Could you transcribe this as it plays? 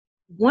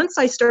once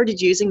I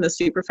started using the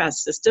Superfast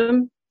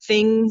system,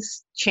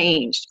 things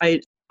changed.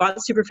 I bought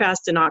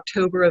Superfast in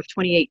October of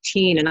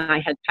 2018, and I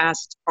had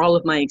passed all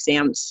of my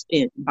exams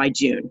by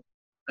June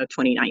of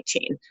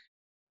 2019.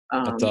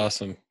 That's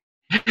awesome.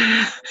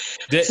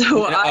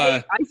 So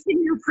I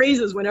sing your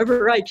praises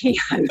whenever I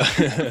can.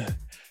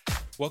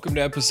 Welcome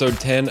to episode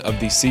 10 of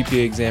the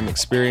CPA exam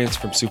experience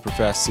from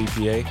Superfast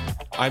CPA.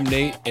 I'm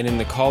Nate, and in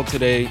the call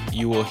today,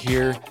 you will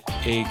hear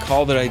a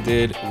call that I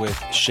did with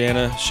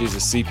Shanna. She's a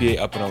CPA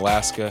up in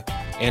Alaska,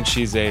 and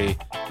she's I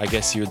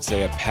guess you would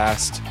say, a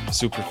past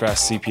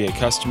Superfast CPA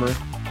customer.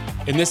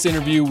 In this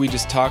interview, we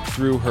just talked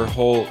through her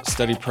whole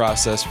study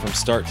process from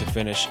start to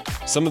finish,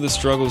 some of the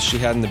struggles she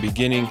had in the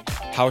beginning,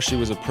 how she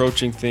was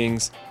approaching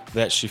things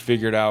that she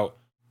figured out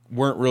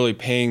weren't really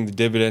paying the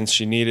dividends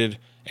she needed,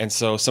 and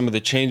so some of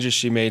the changes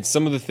she made,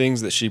 some of the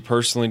things that she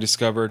personally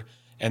discovered,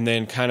 and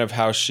then kind of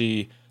how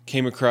she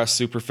came across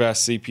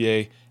Superfast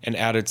CPA and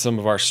added some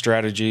of our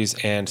strategies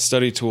and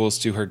study tools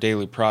to her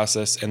daily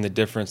process and the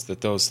difference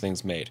that those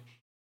things made.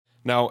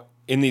 Now,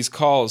 in these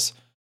calls,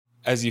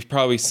 as you've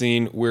probably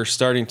seen, we're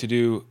starting to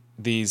do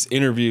these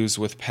interviews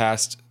with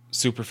past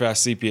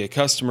Superfast CPA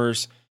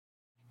customers.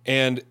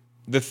 And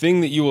the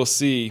thing that you will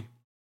see,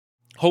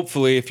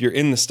 hopefully, if you're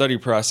in the study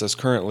process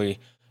currently,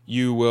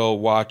 you will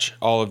watch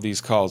all of these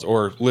calls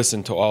or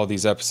listen to all of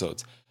these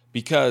episodes,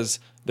 because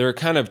there are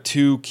kind of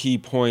two key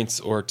points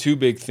or two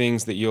big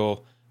things that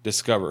you'll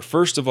discover.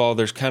 First of all,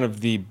 there's kind of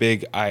the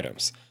big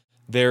items.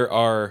 There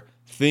are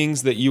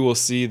things that you will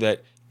see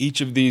that each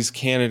of these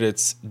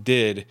candidates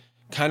did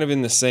kind of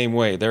in the same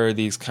way. There are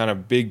these kind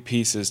of big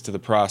pieces to the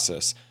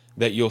process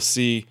that you'll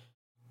see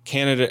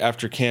candidate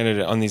after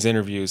candidate on these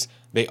interviews.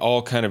 They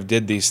all kind of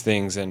did these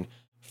things and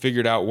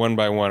figured out one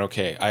by one,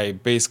 okay, I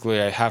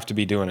have to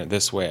be doing it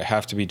this way. I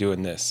have to be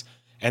doing this.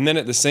 And then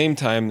at the same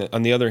time,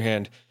 on the other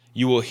hand,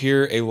 you will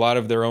hear a lot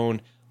of their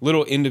own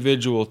little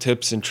individual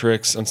tips and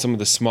tricks on some of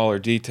the smaller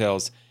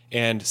details.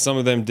 And some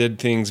of them did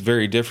things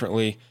very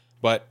differently,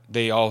 but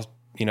they all,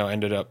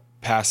 ended up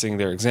passing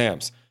their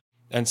exams.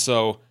 And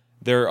so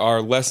there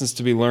are lessons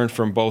to be learned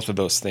from both of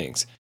those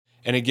things.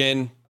 And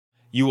again,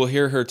 you will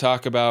hear her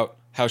talk about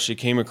how she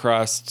came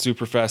across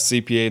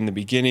Superfast CPA in the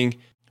beginning.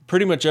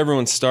 Pretty much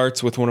everyone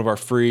starts with one of our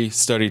free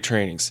study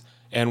trainings.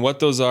 And what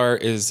those are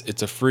is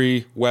it's a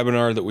free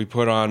webinar that we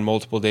put on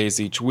multiple days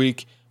each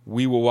week.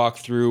 We will walk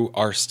through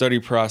our study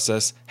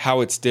process,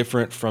 how it's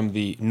different from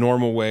the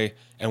normal way,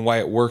 and why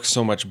it works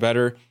so much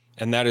better.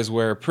 And that is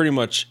where pretty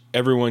much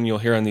everyone you'll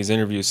hear on these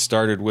interviews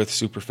started with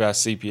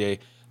Superfast CPA.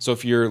 So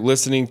if you're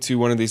listening to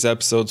one of these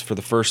episodes for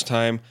the first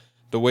time,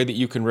 the way that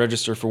you can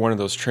register for one of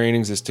those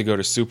trainings is to go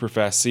to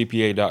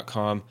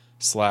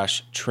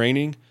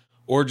superfastcpa.com/training,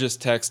 or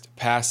just text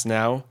pass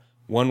now,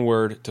 one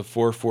word, to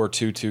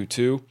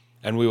 44222,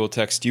 and we will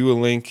text you a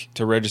link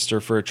to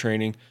register for a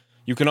training.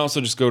 You can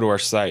also just go to our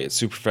site at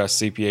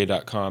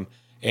superfastcpa.com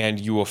and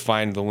you will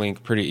find the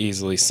link pretty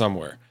easily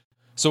somewhere.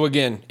 So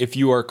again, if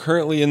you are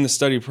currently in the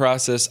study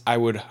process, I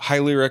would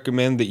highly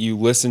recommend that you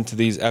listen to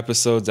these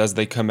episodes as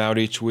they come out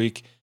each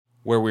week,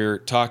 where we're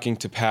talking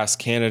to past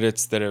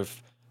candidates that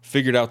have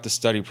figured out the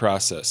study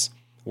process,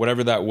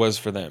 whatever that was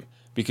for them,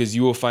 because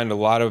you will find a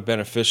lot of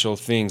beneficial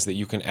things that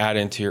you can add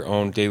into your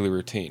own daily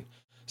routine.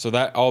 So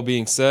that all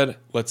being said,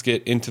 let's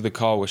get into the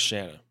call with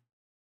Shanna.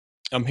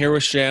 I'm here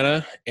with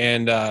Shanna,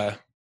 and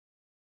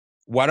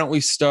why don't we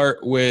start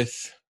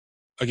with,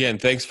 again,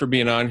 thanks for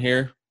being on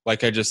here.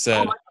 Like I just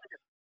said,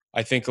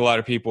 I think a lot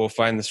of people will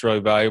find this really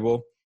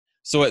valuable.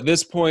 So at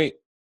this point,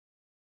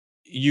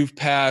 you've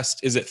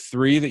passed, is it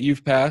 3 that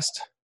you've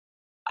passed?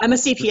 I'm a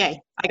CPA.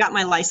 I got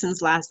my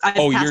license last. I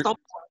passed all 4.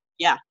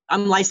 Yeah,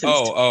 I'm licensed.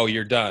 Oh,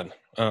 you're done.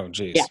 Oh,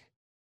 geez. Yeah.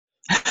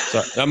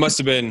 So that must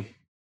have been,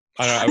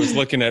 I was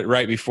looking at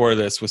right before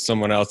this with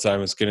someone else I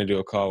was going to do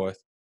a call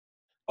with.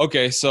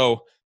 Okay,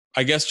 so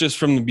I guess just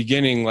from the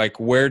beginning, like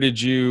where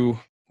did you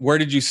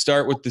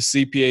start with the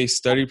CPA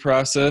study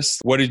process?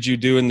 What did you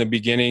do in the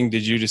beginning?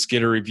 Did you just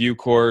get a review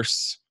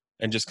course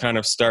and just kind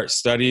of start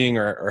studying,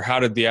 or how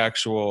did the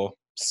actual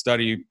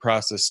study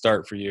process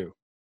start for you?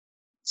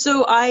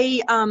 So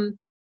I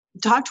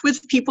talked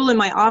with people in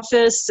my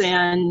office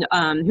and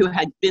who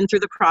had been through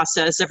the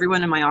process.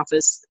 Everyone in my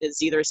office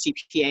is either a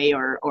CPA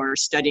or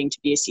studying to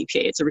be a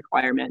CPA. It's a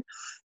requirement.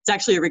 It's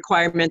actually a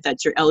requirement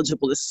that you're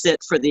eligible to sit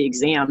for the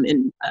exam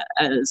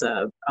as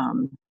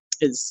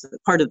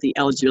part of the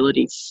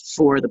eligibility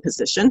for the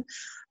position.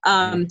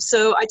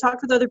 So I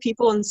talked with other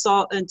people and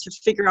to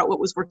figure out what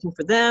was working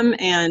for them,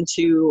 and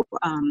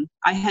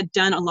I had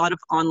done a lot of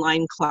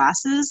online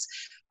classes,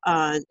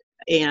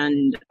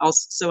 and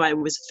also I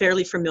was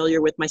fairly familiar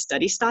with my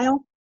study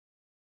style.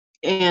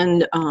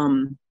 And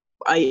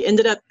I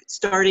ended up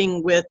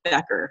starting with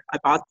Becker. I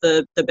bought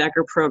the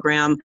Becker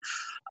program,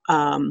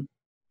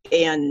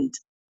 and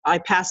I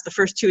passed the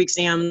first 2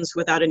 exams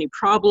without any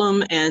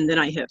problem, and then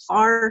I hit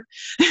FAR.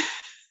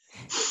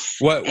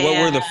 What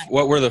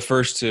were the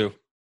first 2?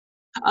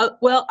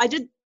 Well, I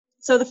did.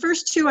 So the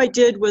first 2 I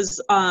did was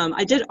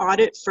I did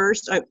audit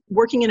first.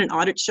 Working in an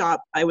audit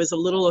shop, I was a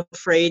little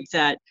afraid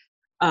that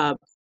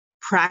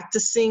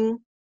practicing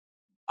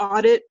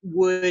audit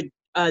would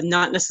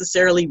not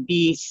necessarily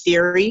be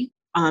theory.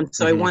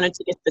 So I wanted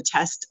to get the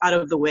test out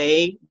of the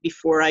way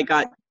before I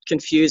got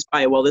confused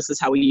by, well, this is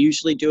how we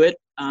usually do it.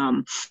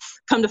 Come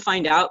to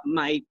find out,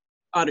 my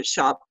audit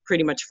shop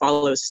pretty much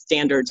follows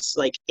standards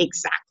like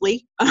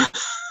exactly.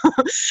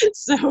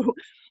 So,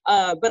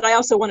 but I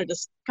also wanted to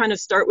kind of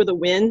start with a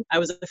win. I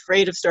was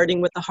afraid of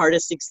starting with the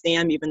hardest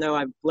exam, even though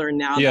I've learned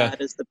now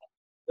that is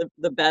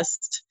the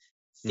best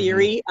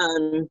theory,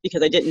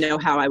 because I didn't know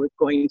how I was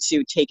going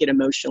to take it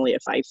emotionally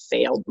if I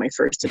failed my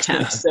first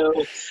attempt. So,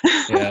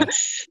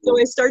 so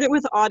I started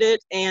with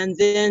audit, and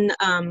then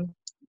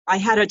I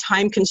had a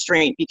time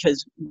constraint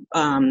because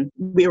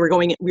we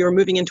were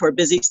moving into our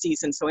busy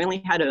season. So I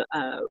only had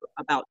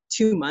about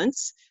 2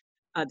 months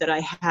that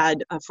I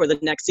had for the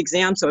next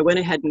exam. So I went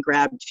ahead and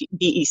grabbed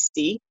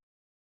BEC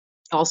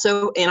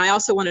also. And I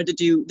also wanted to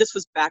do, this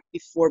was back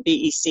before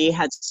BEC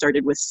had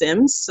started with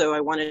Sims. So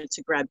I wanted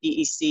to grab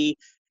BEC because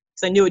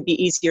I knew it'd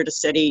be easier to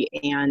study,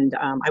 and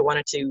I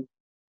wanted to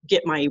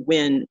get my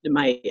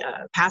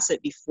pass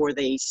it before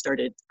they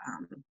started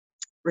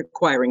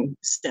requiring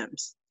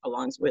STEMs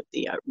along with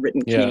the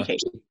written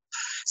communication.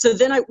 So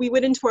then we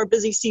went into our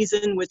busy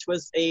season, which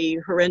was a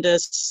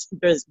horrendous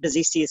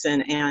busy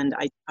season, and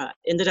I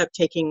ended up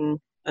taking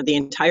the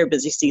entire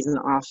busy season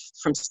off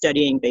from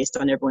studying based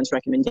on everyone's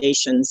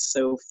recommendations.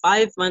 So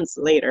 5 months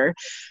later,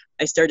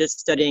 I started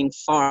studying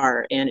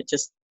FAR, and it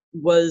just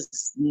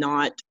was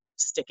not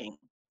sticking.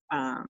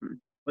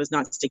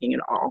 At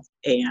all,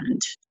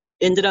 and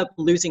ended up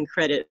losing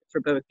credit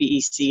for both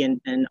BEC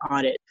and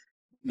audit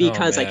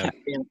because I kept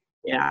failing.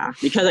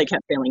 Because I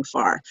kept failing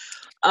FAR.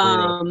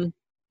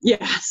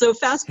 So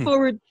fast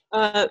forward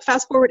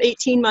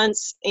 18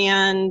 months,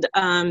 and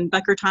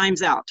Becker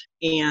time's out,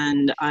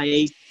 and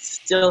I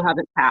still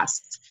haven't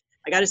passed.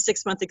 I got a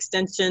 6-month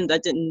extension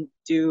that didn't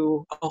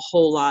do a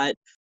whole lot,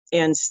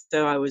 and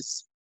so I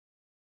was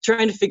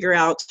trying to figure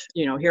out,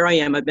 here I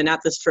am. I've been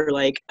at this for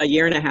like a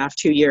year and a half,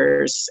 2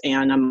 years,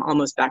 and I'm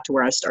almost back to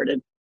where I started.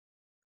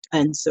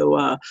 And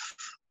so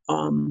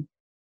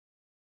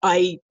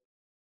I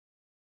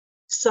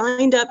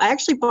signed up. I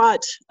actually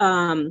bought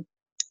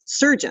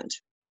Surgent.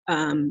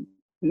 I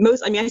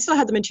still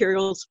had the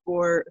materials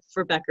for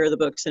Becker, the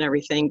books and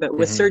everything, but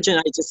with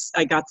Surgent,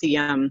 I got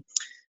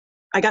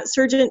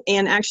Surgent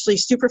and actually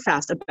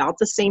Superfast about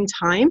the same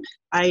time.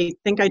 I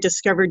think I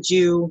discovered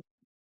you.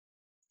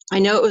 I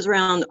know it was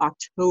around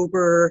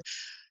October.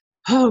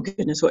 Oh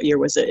goodness, what year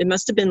was it? It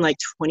must have been like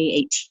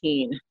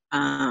 2018.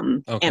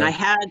 And I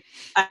had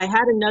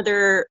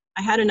another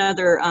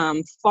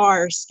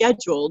FAR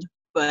scheduled,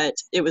 but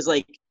it was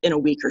like in a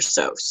week or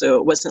so. So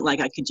it wasn't like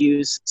I could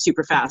use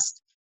Superfast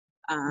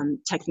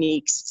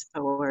techniques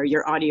or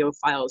your audio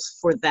files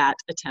for that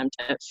attempt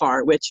at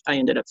FAR, which I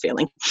ended up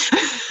failing.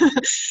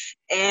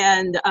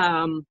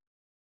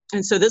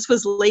 And so this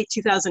was late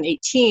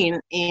 2018,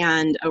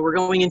 and we're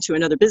going into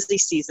another busy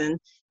season,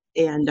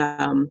 and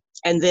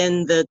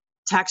then the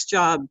Tax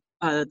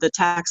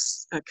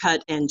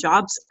Cut and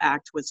Jobs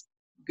Act was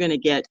going to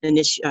get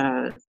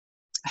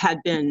had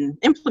been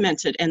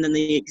implemented, and then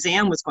the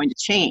exam was going to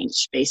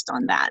change based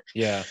on that.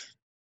 Yeah.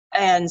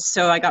 And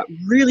so I got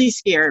really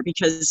scared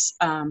because,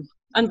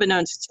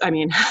 unbeknownst,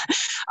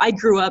 I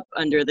grew up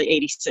under the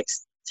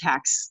 86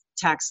 tax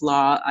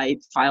law. I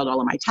filed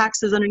all of my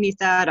taxes underneath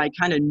that. I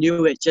kind of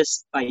knew it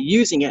just by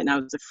using it, and I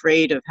was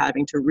afraid of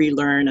having to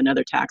relearn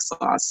another tax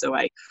law. So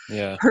I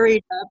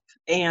hurried up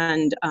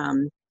and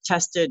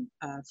tested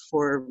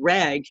for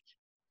reg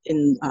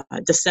in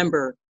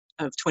December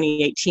of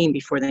 2018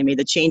 before they made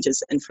the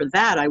changes. And for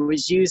that, I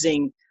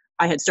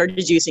had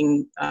started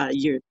using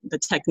the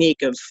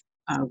technique of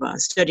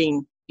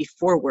studying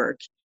before work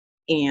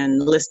and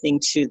listening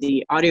to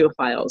the audio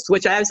files,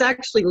 which I was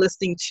actually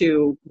listening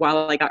to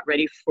while I got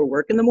ready for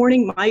work in the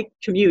morning. My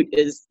commute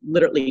is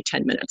literally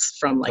 10 minutes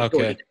from door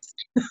to desk.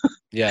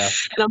 Yeah.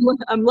 And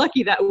I'm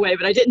lucky that way,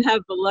 but I didn't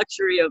have the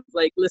luxury of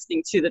like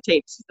listening to the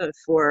tapes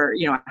for,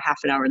 half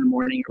an hour in the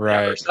morning or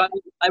whatever. So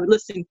I would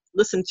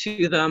listen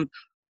to them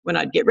when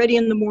I'd get ready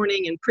in the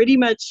morning, and pretty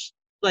much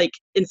like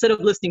instead of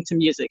listening to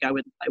music, I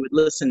would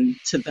listen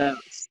to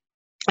those.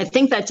 I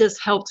think that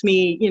just helped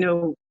me,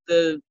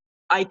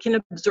 I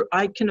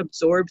can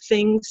absorb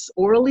things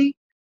orally,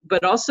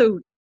 but also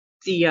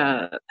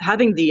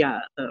having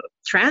the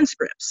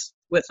transcripts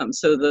with them.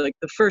 So the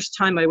first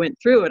time I went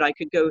through it, I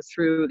could go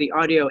through the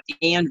audio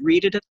and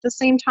read it at the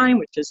same time,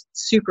 which is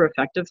super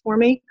effective for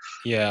me.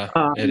 Yeah.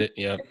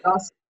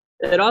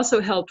 It also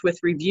helped with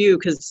review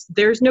because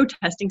there's no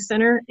testing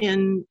center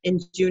in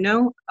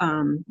Juneau.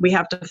 We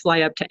have to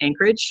fly up to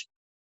Anchorage,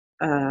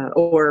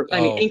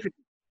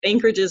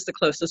 Anchorage is the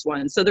closest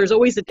one. So there's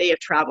always a day of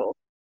travel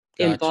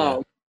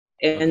involved.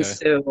 And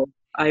so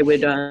I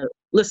would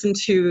listen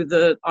to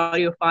the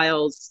audio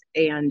files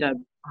and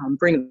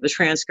bring the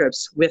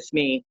transcripts with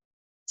me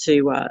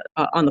to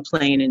on the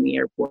plane in the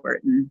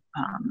airport. And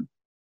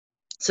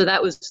so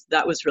that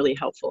was really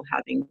helpful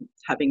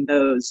having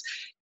those.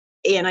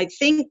 And I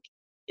think,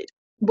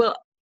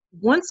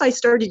 once I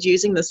started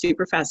using the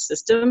Superfast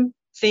system,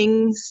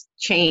 things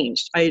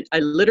changed. I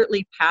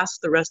literally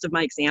passed the rest of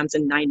my exams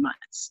in 9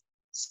 months.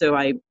 So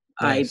I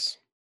Nice.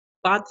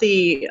 bought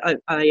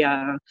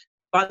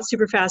bought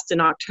Superfast in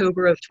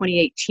October of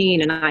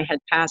 2018, and I had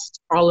passed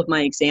all of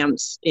my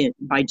exams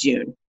by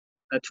June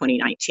of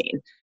 2019.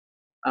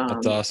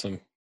 That's awesome.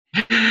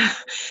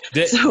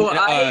 So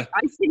I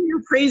sing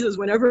your praises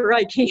whenever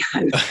I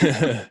can.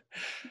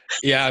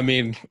 Yeah, I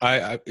mean,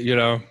 I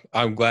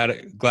I'm glad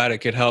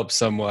it could help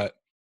somewhat.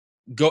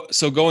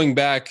 Going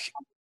back,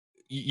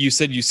 you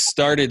said you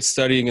started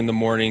studying in the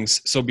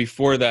mornings. So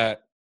before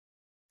that,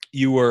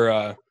 you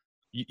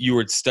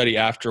would study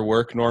after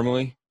work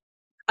normally?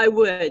 I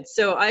would.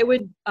 So I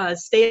would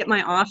stay at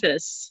my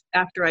office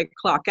after I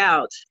clock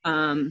out,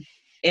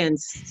 and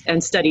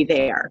study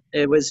there.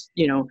 It was,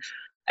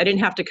 I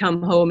didn't have to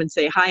come home and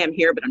say, "Hi, I'm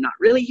here," but I'm not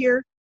really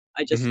here.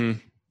 I just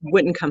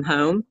wouldn't come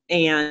home,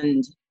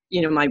 and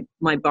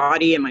my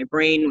body and my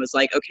brain was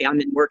like, "Okay,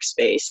 I'm in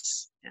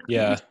workspace."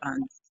 Yeah.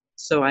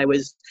 So I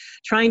was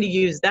trying to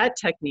use that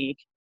technique,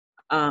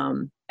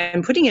 and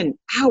putting in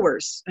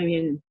hours. I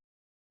mean,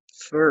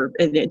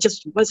 and it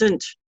just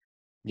wasn't.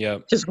 Yeah.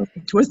 Just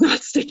was not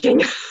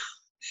sticking.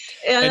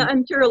 And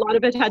I'm sure a lot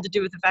of it had to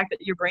do with the fact that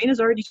your brain is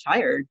already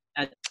tired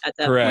at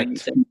that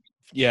correct. point.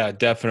 Yeah,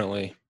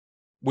 definitely.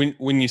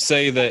 When you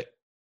say that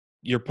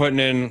you're putting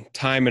in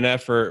time and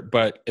effort,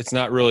 but it's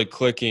not really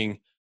clicking,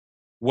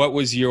 what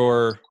was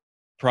your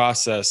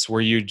process?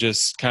 Were you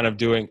just kind of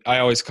doing, I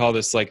always call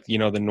this like, the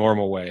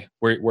normal way,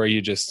 where you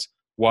just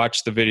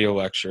watch the video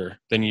lecture,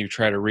 then you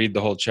try to read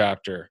the whole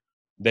chapter,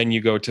 then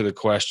you go to the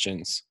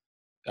questions.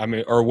 I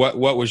mean, or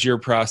what was your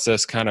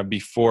process kind of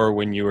before,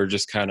 when you were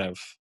just kind of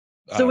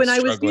so when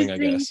struggling, I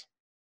guess?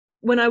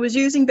 When I was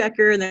using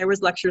Becker and there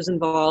was lectures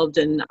involved,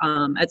 and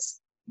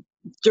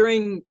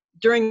during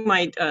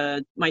my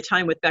my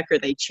time with Becker,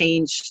 they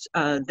changed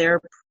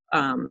their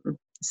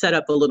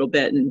setup a little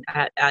bit and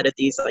added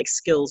these like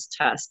skills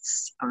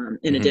tests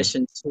in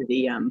addition to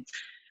the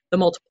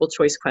multiple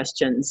choice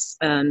questions.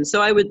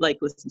 So I would like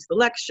listen to the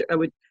lecture.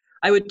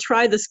 I would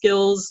try the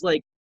skills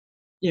like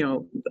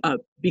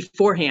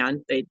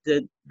beforehand.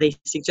 They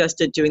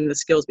suggested doing the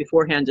skills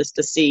beforehand just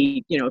to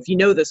see, if you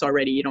know this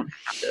already, you don't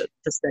have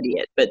to study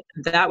it. But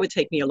that would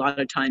take me a lot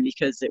of time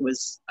because it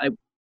was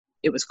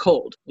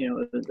cold.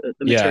 The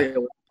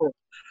material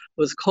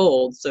was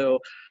cold. So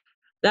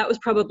that was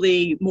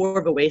probably more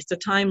of a waste of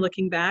time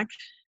looking back.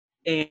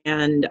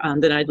 And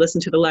then I'd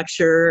listen to the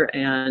lecture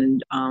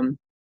and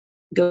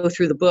go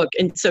through the book.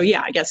 And so,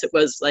 yeah, I guess it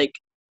was like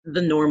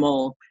the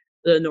normal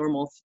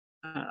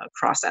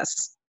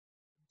process.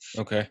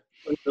 Okay.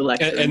 The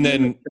lecture. And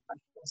then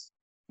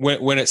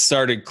when it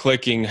started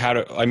clicking,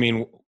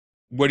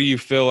 what do you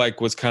feel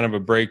like was kind of a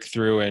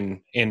breakthrough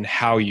in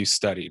how you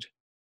studied?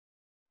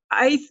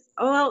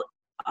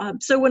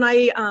 So when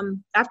I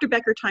after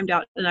Becker timed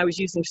out and I was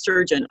using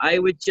Surgeon, I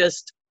would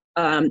just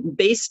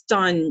based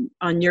on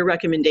your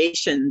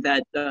recommendation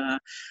that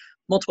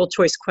multiple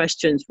choice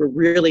questions were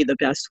really the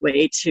best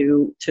way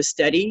to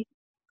study,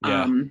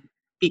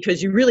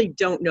 because you really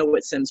don't know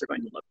what sims are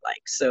going to look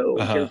like.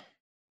 So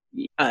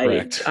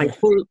I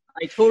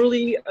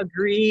totally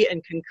agree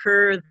and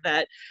concur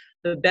that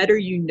the better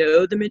you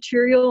know the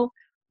material,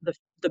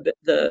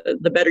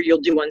 the better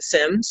you'll do on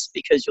sims,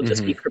 because you'll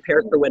just be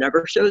prepared for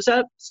whatever shows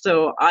up.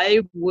 So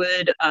I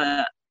would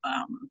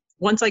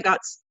once I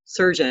got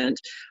Surgeon,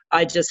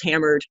 I just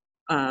hammered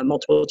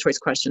multiple choice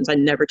questions. I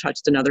never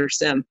touched another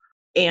sim.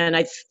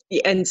 And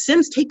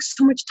sims take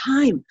so much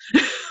time.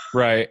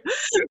 Right.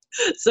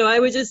 So I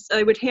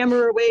would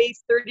hammer away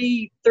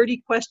 30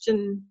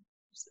 question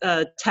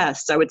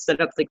tests. I would set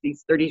up like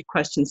these 30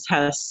 questions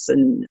tests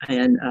and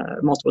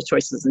multiple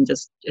choices and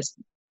just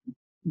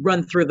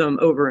run through them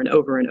over and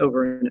over and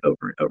over and over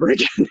and over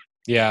again.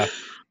 Yeah.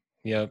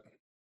 Yep.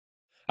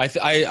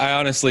 I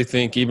honestly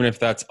think even if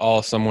that's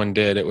all someone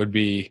did, it would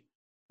be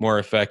more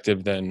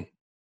effective than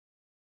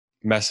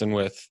messing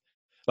with,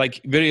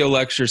 like, video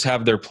lectures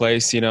have their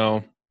place,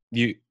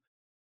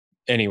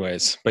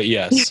 anyways, but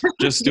yes,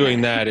 just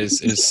doing that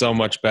is so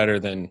much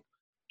better than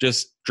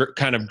just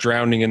kind of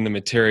drowning in the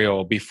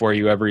material before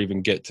you ever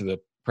even get to the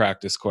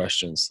practice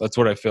questions. That's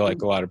what I feel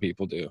like a lot of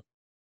people do.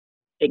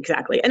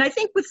 Exactly. And I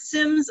think with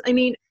sims, I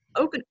mean,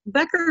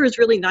 Becker is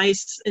really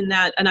nice in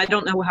that, and I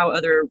don't know how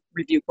other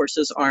review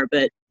courses are,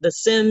 but the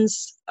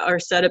sims are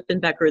set up in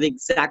Becker the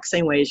exact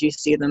same way as you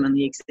see them in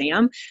the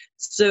exam.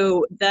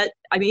 So that,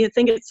 I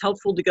think it's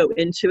helpful to go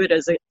into it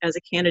as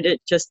a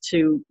candidate just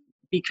to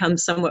become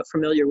somewhat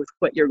familiar with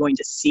what you're going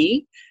to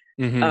see.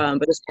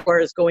 But as far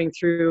as going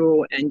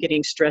through and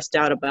getting stressed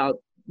out about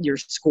your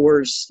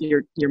scores,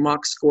 your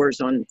mock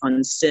scores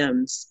on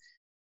sims,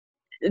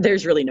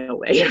 there's really no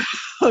way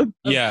of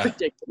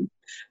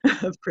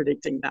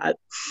predicting that.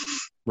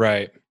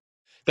 Right.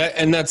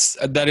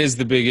 That is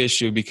the big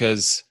issue,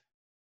 because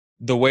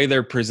the way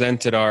they're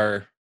presented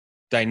are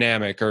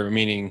dynamic, or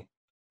meaning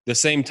the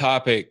same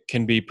topic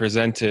can be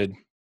presented,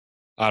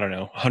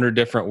 100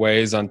 different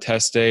ways on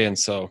test day. And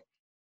so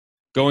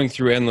going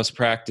through endless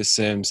practice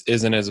sims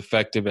isn't as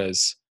effective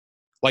as,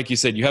 like you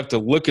said, you have to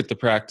look at the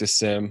practice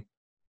sim,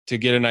 to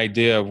get an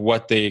idea of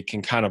what they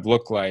can kind of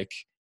look like,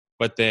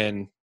 but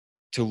then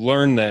to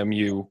learn them,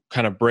 you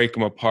kind of break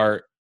them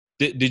apart.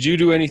 Did you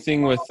do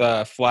anything with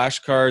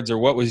flashcards, or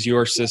what was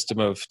your system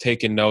of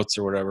taking notes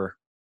or whatever?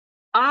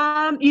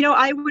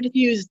 I would have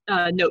used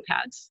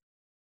notepads.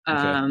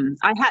 Okay.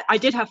 I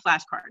did have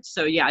flashcards.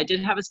 So yeah, I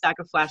did have a stack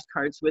of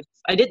flashcards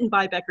I didn't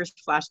buy Becker's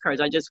flashcards.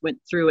 I just went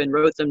through and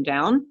wrote them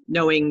down,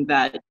 knowing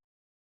that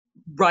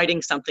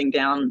writing something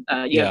down,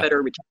 you have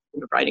better retention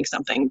of writing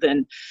something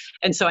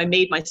and so I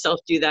made myself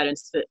do that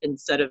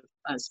instead of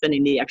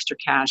spending the extra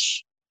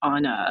cash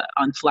on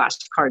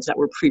flashcards that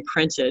were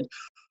pre-printed.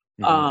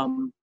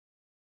 Mm-hmm.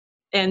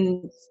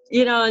 And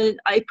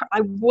I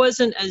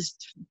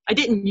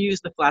didn't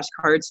use the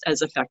flashcards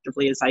as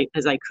effectively as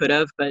I could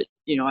have, but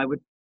I would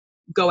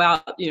go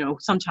out,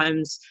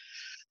 sometimes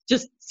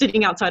just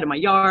sitting outside of my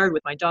yard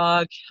with my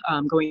dog,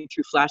 going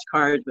through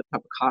flashcards with a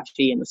cup of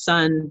coffee in the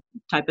sun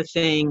type of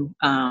thing.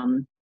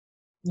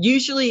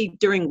 Usually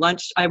during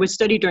lunch, I would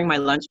study during my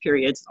lunch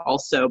periods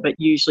also, but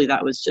usually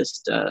that was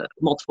just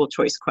multiple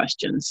choice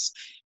questions.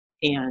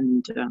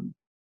 And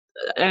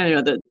I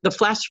don't know, the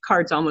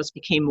flashcards almost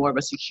became more of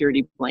a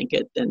security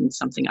blanket than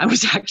something I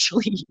was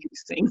actually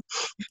using.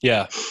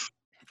 Yeah.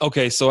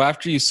 Okay. So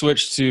after you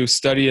switched to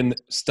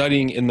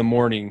studying in the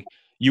morning,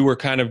 you were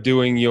kind of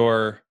doing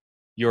your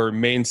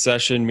main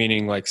session,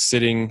 meaning like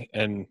sitting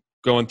and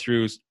going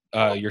through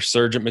your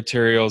Surgent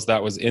materials.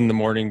 That was in the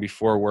morning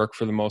before work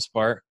for the most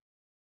part.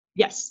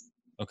 Yes.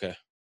 Okay.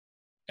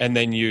 And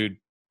then you'd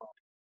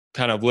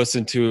kind of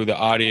listen to the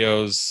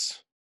audios,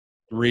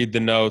 read the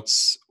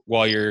notes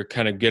while you're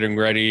kind of getting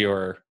ready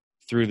or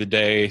through the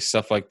day,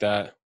 stuff like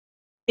that.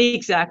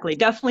 Exactly.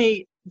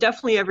 Definitely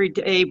every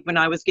day when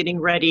I was getting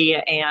ready,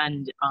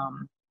 and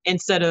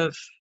instead of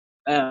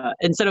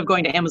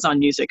going to Amazon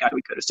Music, I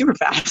would go to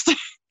Superfast.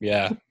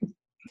 Yeah.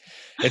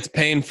 It's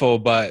painful,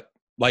 but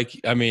that's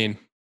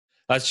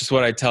just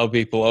what I tell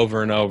people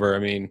over and over. I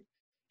mean,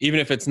 even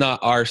if it's not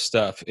our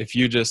stuff, if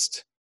you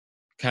just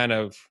kind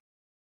of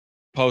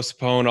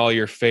postpone all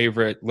your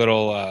favorite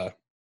little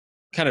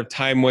kind of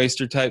time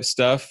waster type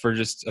stuff for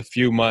just a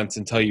few months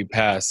until you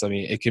pass, I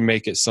mean, it can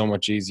make it so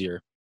much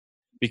easier,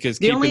 because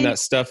keeping that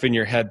stuff in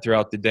your head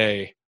throughout the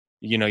day,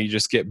 you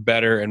just get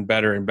better and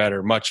better and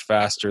better much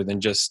faster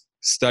than just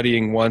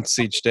studying once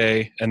each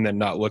day and then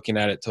not looking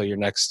at it till your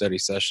next study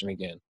session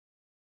again.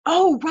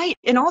 Oh, right.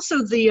 And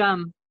also the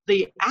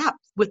app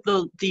with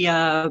the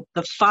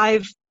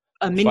 5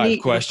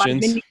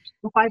 questions.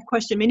 The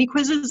 5-question mini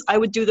quizzes. I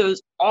would do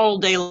those all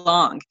day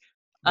long.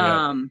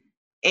 Yeah.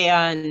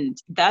 And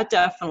that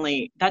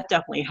definitely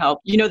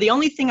helped. The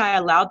only thing I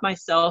allowed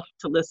myself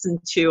to listen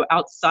to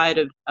outside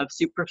of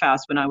Superfast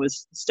when I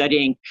was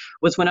studying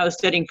was when I was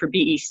studying for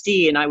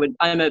BEC, and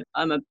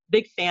I'm a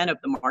big fan of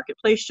the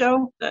Marketplace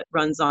show that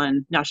runs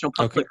on National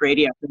Public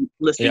Radio. I've been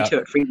listening to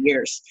it for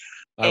years.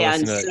 I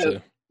listen to that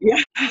too.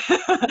 Yeah,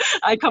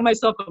 I call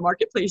myself a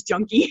Marketplace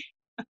junkie.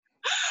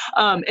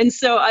 And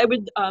so I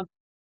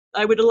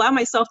would allow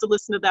myself to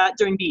listen to that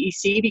during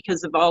BEC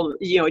because of all,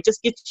 it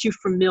just gets you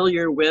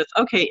familiar with,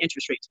 okay,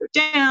 interest rates go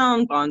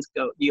down,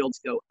 yields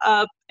go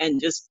up,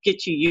 and just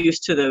get you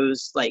used to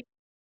those,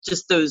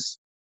 just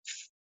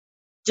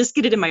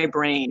get it in my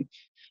brain.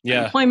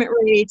 Yeah. Employment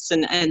rates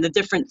and the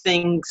different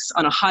things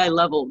on a high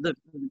level, the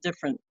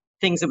different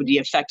things that would be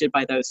affected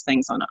by those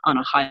things on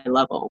a high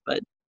level.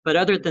 But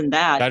other than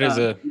that,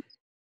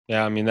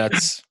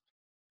 that's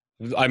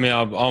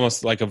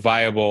almost like a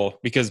viable,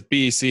 because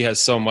BEC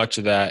has so much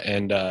of that,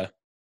 and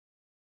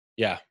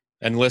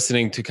and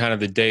listening to kind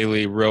of the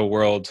daily real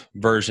world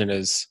version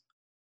is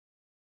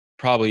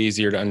probably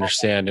easier to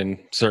understand in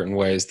certain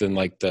ways than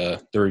like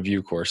the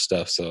review course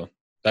stuff. So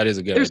that is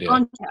a good idea.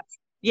 Context.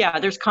 Yeah,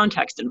 there's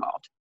context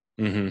involved.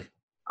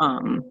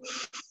 Mm-hmm.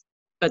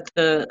 But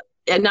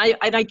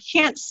I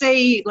can't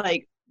say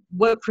like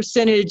what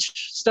percentage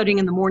studying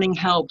in the morning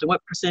helped and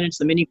what percentage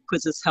the mini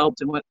quizzes helped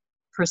and what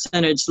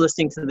percentage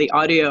listening to the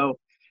audio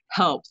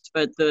helped,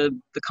 but the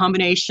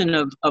combination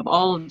of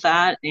all of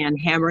that and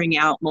hammering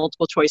out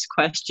multiple choice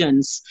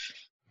questions,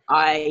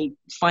 I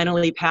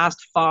finally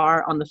passed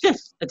FAR on the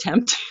 5th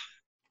attempt.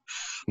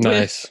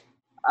 Nice.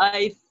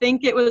 I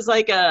think it was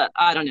like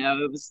I don't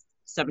know, it was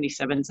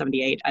 77,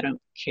 78. I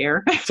don't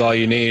care. That's all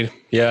you need.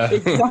 Yeah.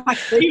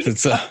 Exactly.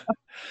 That's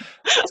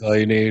all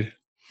you need.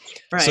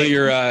 Right. So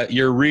your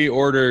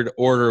reordered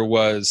order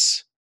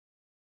was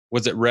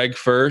it reg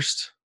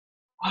first?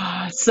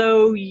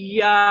 So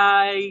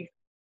I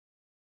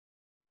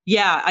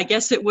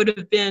guess it would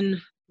have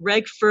been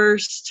reg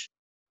first,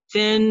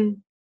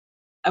 then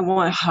I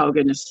want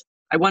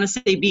to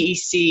say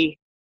BEC.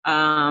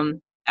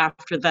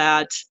 After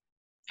that,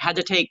 had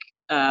to take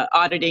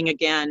auditing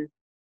again,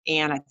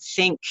 and I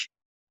think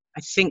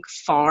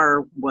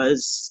FAR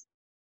was,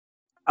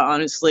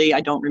 honestly,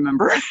 I don't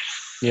remember.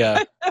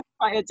 Yeah.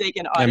 I had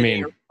taken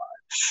auditing.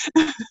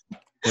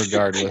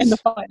 Regardless. in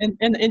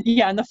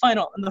the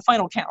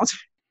final count.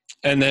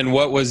 And then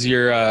what was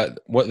your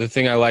the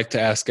thing I like to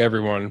ask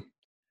everyone,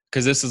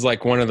 because this is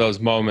like one of those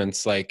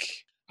moments, like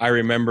I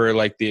remember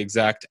like the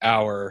exact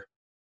hour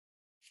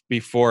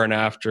before and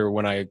after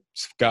when I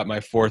got my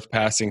 4th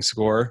passing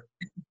score.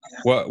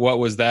 What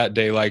was that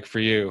day like for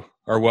you?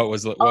 Or what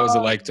was it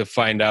like to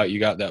find out you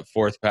got that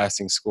 4th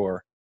passing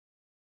score?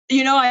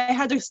 I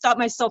had to stop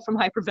myself from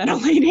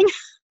hyperventilating.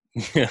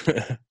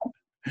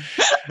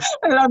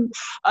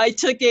 I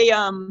took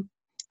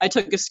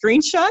a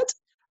screenshot.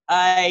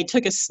 I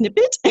took a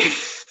snippet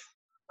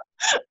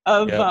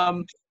of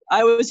Yep.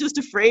 I was just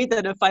afraid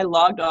that if I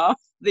logged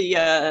off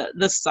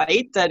the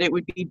site that it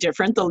would be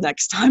different the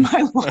next time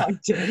I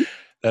logged in.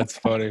 That's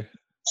funny.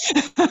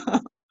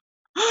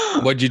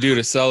 What'd you do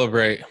to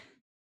celebrate?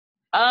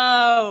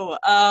 Oh,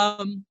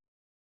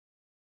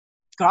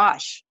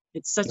 gosh,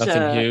 it's such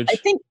Nothing I huge?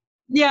 think,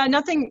 yeah,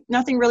 nothing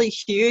really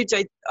huge.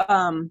 I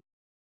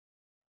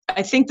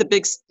think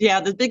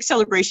the big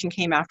celebration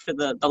came after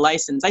the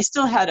license. I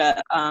still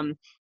had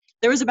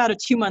there was about a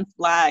 2-month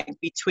lag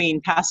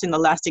between passing the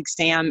last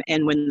exam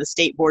and when the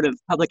State Board of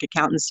Public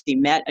Accountancy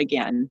met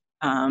again,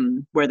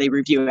 where they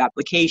review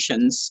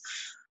applications.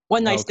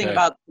 One nice thing Okay.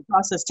 about the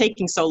process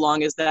taking so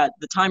long is that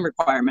the time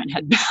requirement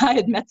I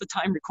had met the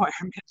time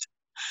requirement.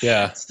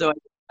 Yeah. So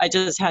I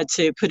just had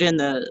to put in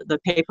the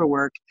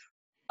paperwork.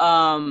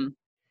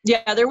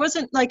 Yeah, there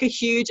wasn't like a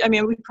huge, I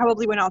mean, we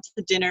probably went out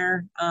to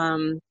dinner.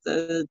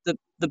 The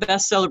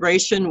best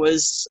celebration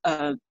was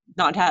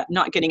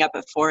not getting up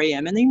at 4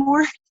 a.m.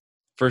 anymore.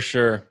 For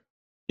sure.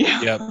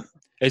 Yeah. Yep.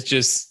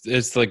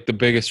 It's like the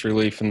biggest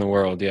relief in the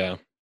world. Yeah.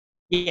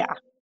 Yeah.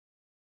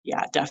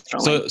 Yeah,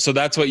 definitely. So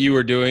that's what you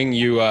were doing.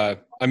 You, I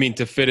mean,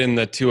 to fit in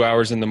the 2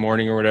 hours in the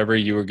morning or whatever,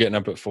 you were getting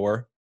up at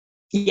 4.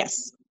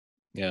 Yes.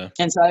 Yeah.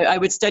 And so I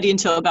would study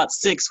until about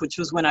 6, which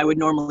was when I would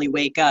normally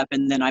wake up,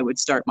 and then I would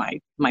start my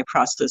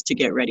process to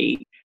get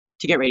ready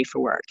for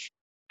work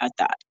at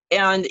that.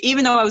 And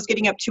even though I was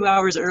getting up 2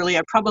 hours early,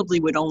 I probably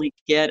would only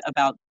get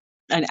about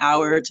an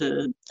hour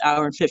to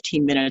hour and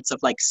 15 minutes of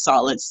like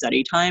solid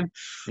study time.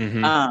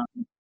 Mm-hmm. Um,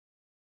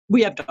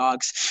 we have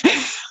dogs.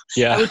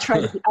 Yeah. I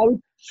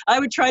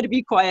would try to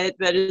be quiet,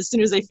 but as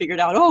soon as they figured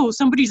out, oh,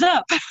 somebody's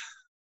up,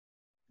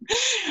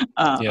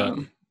 Yeah.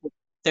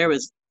 there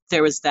was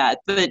that.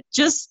 But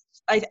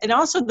and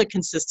also the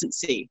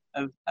consistency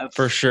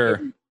For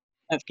sure.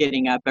 of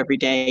getting up every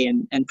day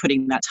and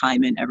putting that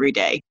time in every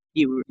day.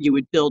 You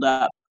would build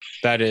up.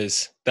 That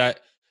is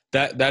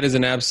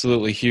an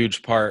absolutely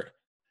huge part.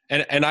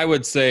 And I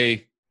would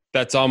say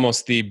that's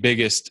almost the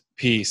biggest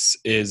piece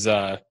is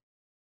that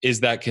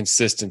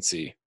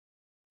consistency.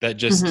 That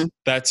just Mm-hmm.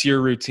 that's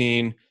your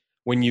routine.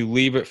 When you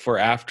leave it for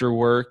after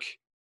work,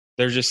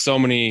 there's just so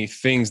many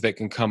things that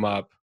can come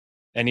up.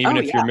 And even Oh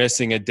if yeah, you're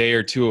missing a day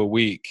or two a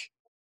week,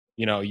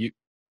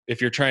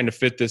 if you're trying to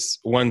fit this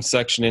one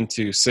section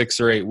into 6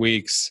 or 8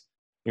 weeks,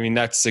 I mean,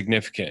 that's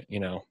significant.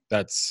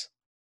 That's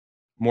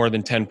more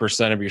than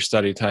 10% of your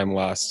study time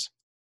lost.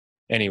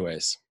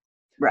 Anyways,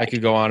 I right.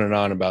 could go on and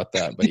on about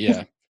that, but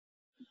yeah.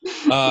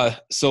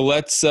 So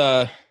let's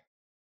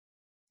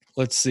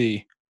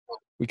see.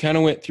 We kind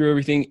of went through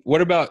everything.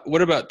 What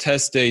about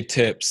test day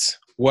tips?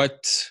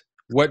 What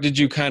did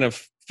you kind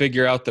of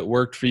figure out that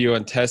worked for you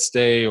on test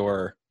day,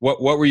 or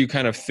what were you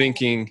kind of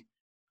thinking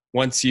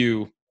once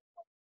you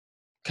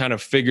kind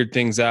of figured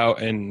things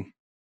out and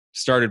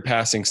started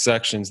passing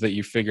sections that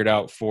you figured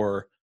out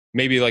for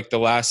maybe like the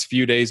last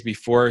few days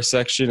before a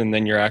section and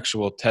then your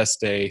actual test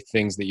day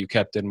things that you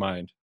kept in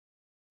mind?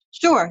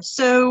 Sure.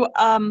 So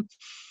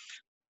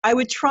I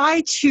would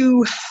try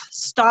to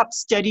stop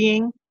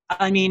studying.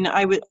 I mean,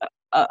 I would.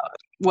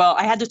 Well,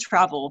 I had to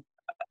travel.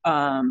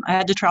 I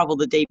had to travel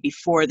the day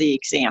before the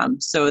exam,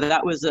 so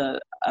that was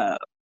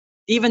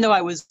even though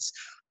I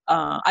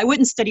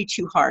wouldn't study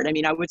too hard. I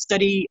mean, I would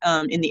study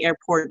in the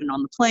airport and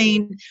on the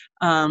plane,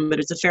 but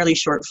it's a fairly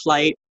short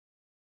flight.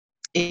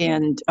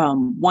 And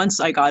once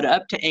I got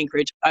up to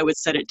Anchorage, I would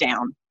set it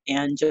down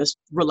and just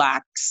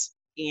relax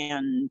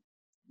and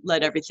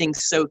let everything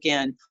soak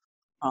in.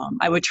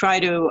 I would try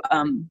to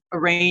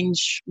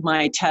arrange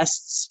my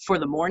tests for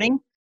the morning,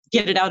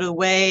 get it out of the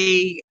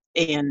way,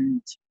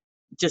 and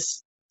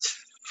just.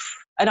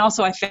 And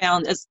also, I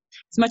found as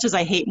much as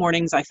I hate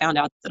mornings, I found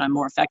out that I'm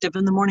more effective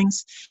in the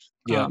mornings.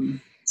 Yeah.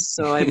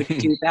 So I would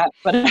do that,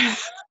 but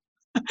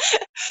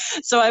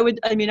so I would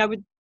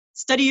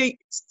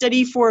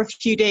study for a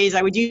few days.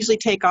 I would usually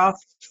take off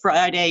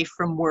Friday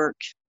from work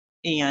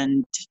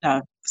and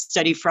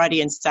study Friday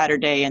and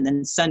Saturday, and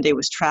then Sunday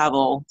was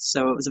travel.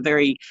 So it was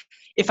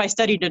if I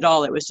studied at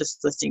all, it was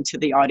just listening to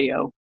the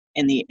audio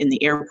in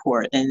the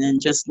airport, and then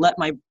just let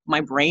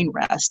my brain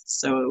rest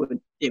so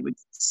it would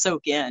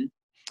soak in.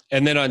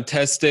 And then on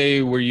test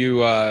day, were you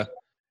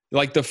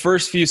like the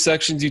first few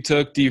sections you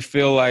took, do you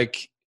feel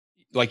like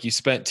you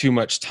spent too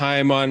much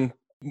time on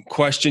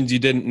questions you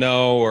didn't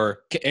know, or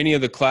any of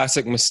the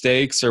classic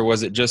mistakes, or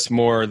was it just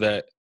more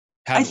that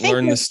hadn't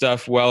learned the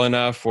stuff well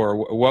enough, or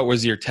what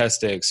was your test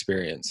day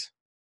experience?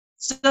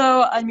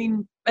 So, I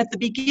mean, at the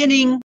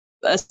beginning,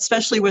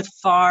 especially with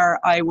FAR,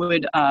 I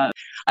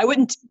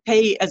wouldn't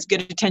pay as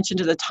good attention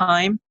to the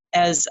time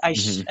as I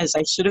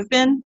should have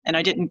been, and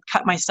I didn't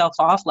cut myself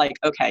off like,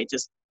 okay,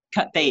 just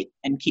cut bait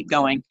and keep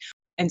going.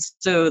 And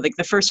so like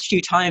the first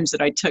few times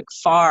that I took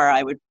FAR,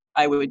 I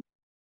would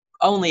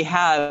only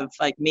have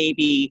like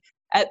maybe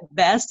at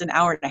best an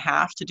hour and a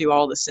half to do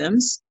all the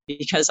sims,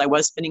 because I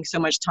was spending so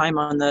much time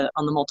on the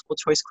multiple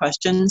choice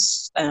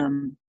questions.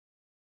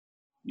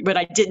 But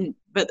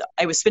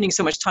I was spending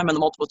so much time on the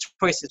multiple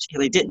choices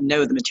because I didn't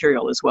know the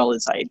material as well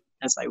as I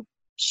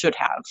should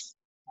have.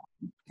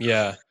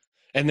 Yeah.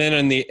 And then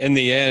in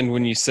the end,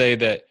 when you say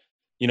that,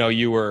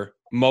 you were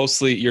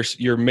mostly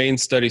your main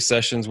study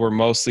sessions were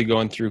mostly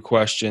going through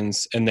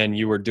questions, and then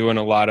you were doing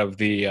a lot of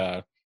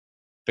the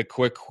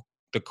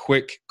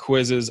quick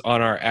quizzes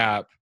on our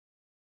app.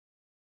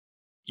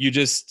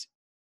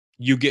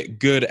 You get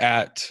good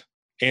at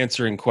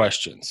answering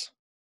questions.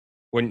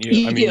 Wouldn't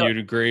you? I mean, you'd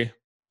agree.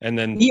 And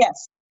then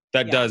yes,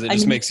 it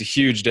just makes a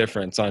huge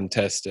difference on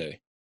test day.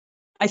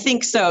 I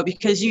think so,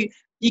 because you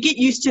get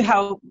used to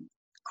how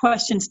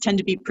questions tend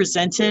to be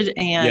presented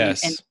and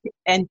yes.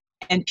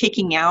 and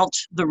picking out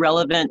the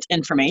relevant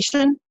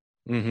information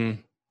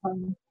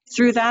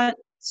through that.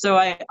 So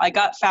I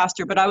got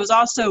faster, but I was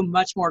also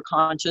much more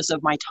conscious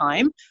of my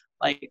time.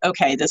 Like,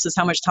 okay, this is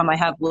how much time I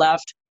have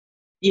left.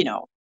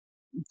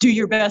 Do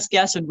your best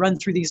guess and run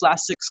through these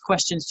last 6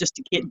 questions just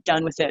to get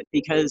done with it,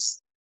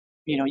 because,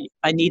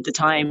 I need the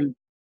time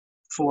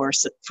for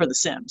the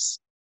sims.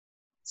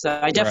 So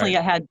I definitely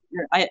had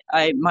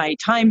my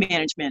time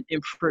management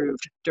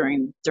improved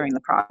during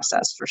the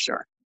process for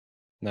sure.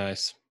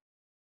 Nice.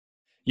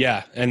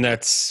 Yeah, and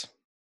that's,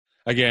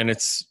 again,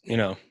 it's,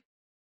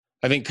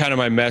 I think kind of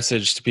my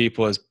message to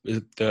people is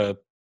the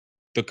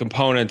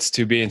components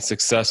to being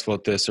successful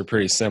at this are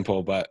pretty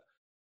simple, but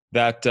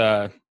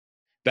that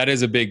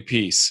is a big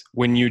piece.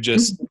 When you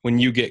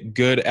get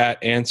good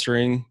at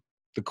answering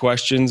the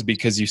questions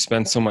because you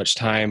spend so much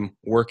time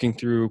working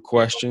through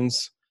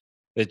questions,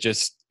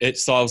 it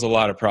solves a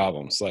lot of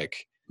problems.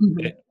 Like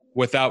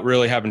without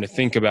really having to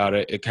think about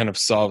it, it kind of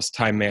solves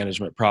time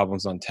management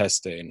problems on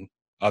test day and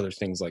other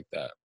things like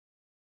that.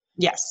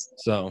 Yes.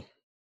 So,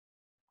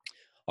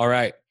 all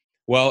right.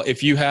 Well,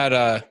 if you had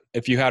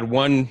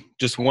one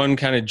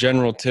kind of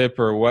general tip,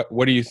 or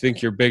what do you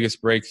think your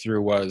biggest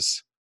breakthrough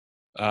was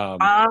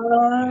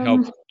to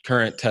help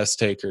current test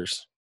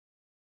takers?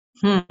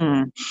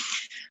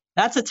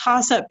 That's a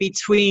toss-up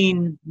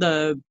between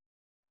the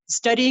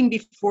studying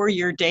before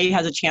your day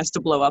has a chance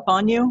to blow up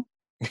on you.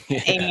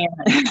 And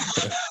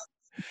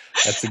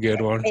that's a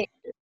good one.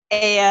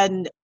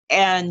 And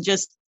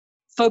just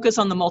focus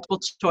on the multiple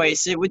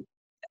choice.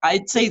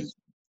 I'd say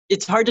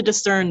it's hard to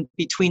discern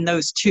between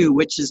those two,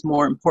 which is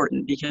more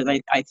important, because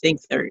I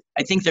think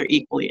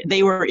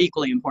they were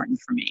equally important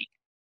for me.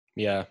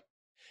 Yeah.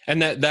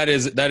 And that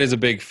is a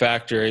big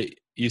factor.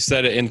 You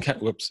said it in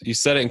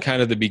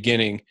kind of the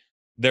beginning.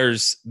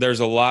 There's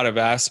a lot of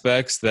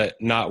aspects that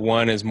not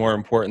one is more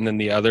important than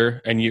the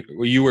other. And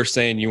you were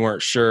saying you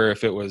weren't sure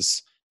if it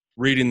was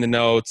reading the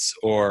notes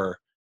or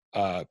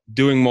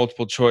doing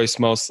multiple choice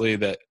mostly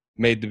that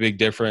made the big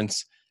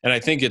difference. And I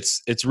think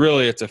it's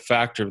a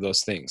factor of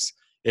those things.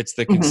 It's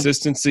the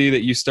consistency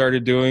that you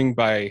started doing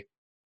by,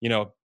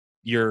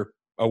 you're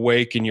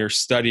awake and you're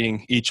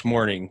studying each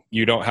morning.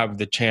 You don't have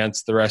the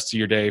chance the rest of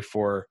your day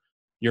for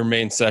your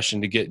main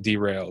session to get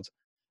derailed.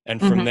 And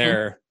from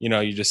there,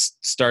 you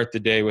just start the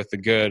day with the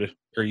good,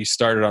 or you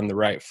started on the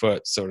right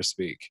foot, so to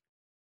speak.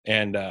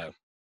 And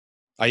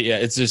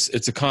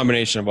it's a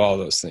combination of all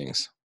those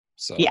things.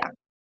 So yeah,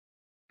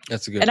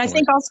 that's a good point. And I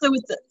think also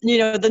with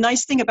the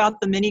nice thing about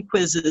the mini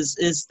quizzes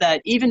is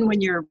that even when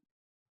your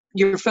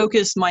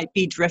focus might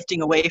be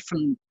drifting away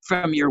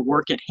from your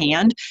work at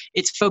hand,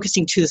 it's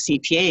focusing to the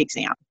CPA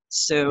exam.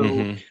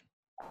 So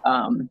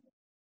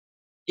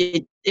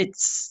it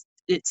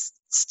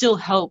still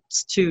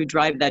helps to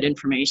drive that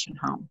information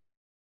home.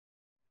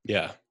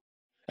 Yeah.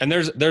 And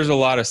there's a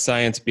lot of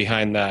science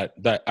behind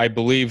that I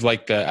believe,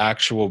 like the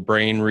actual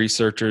brain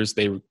researchers,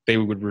 they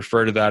would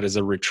refer to that as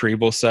a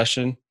retrieval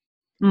session.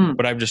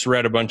 But I've just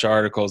read a bunch of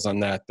articles on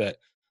that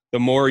the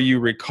more you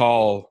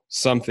recall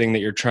something that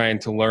you're trying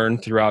to learn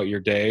throughout your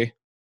day,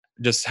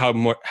 just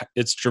how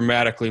it's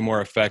dramatically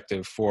more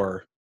effective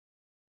for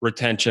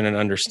retention and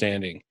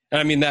understanding.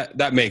 And I mean,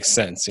 that makes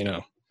sense.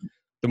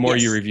 The more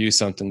you review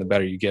something, the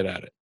better you get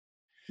at it.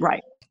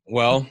 Right.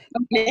 Well,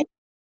 okay.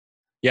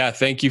 Yeah,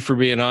 thank you for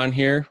being on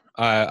here.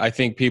 I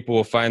think people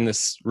will find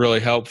this really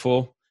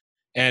helpful.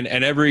 And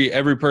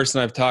every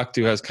person I've talked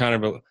to has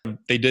kind of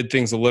they did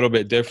things a little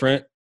bit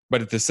different,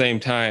 but at the same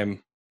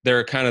time, there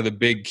are kind of the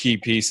big key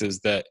pieces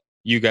that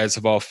you guys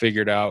have all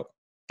figured out.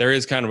 There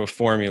is kind of a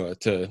formula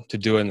to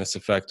doing this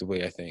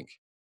effectively, I think.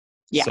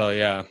 Yeah. So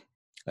yeah,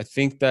 I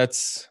think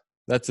that's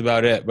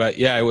about it. But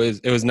yeah, it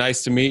was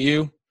nice to meet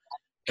you.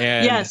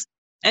 And yes,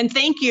 and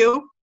thank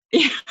you.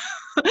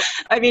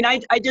 I mean, I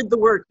did the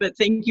work, but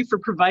thank you for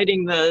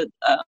providing the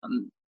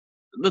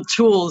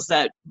tools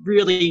that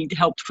really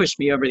helped push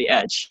me over the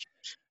edge.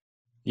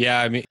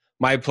 Yeah, I mean,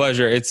 my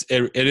pleasure. It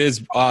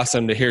is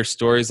awesome to hear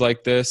stories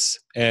like this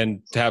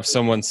and to have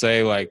someone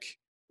say, like,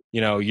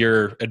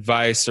 your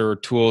advice or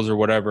tools or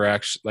whatever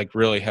actually like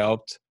really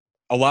helped.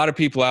 A lot of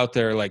people out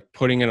there like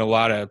putting in a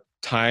lot of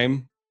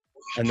time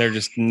and they're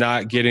just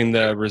not getting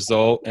the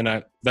result.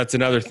 And that's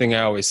another thing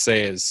I always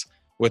say is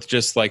with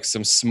just like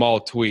some small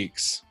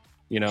tweaks,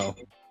 you know,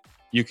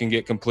 you can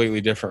get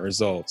completely different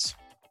results.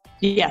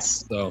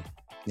 Yes. So,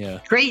 yeah.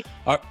 Great.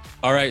 All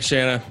right,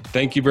 Shanna.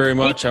 Thank you very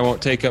much. I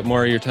won't take up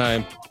more of your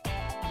time.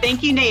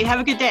 Thank you, Nate. Have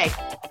a good day.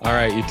 All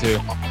right, you too.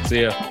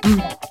 See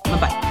ya.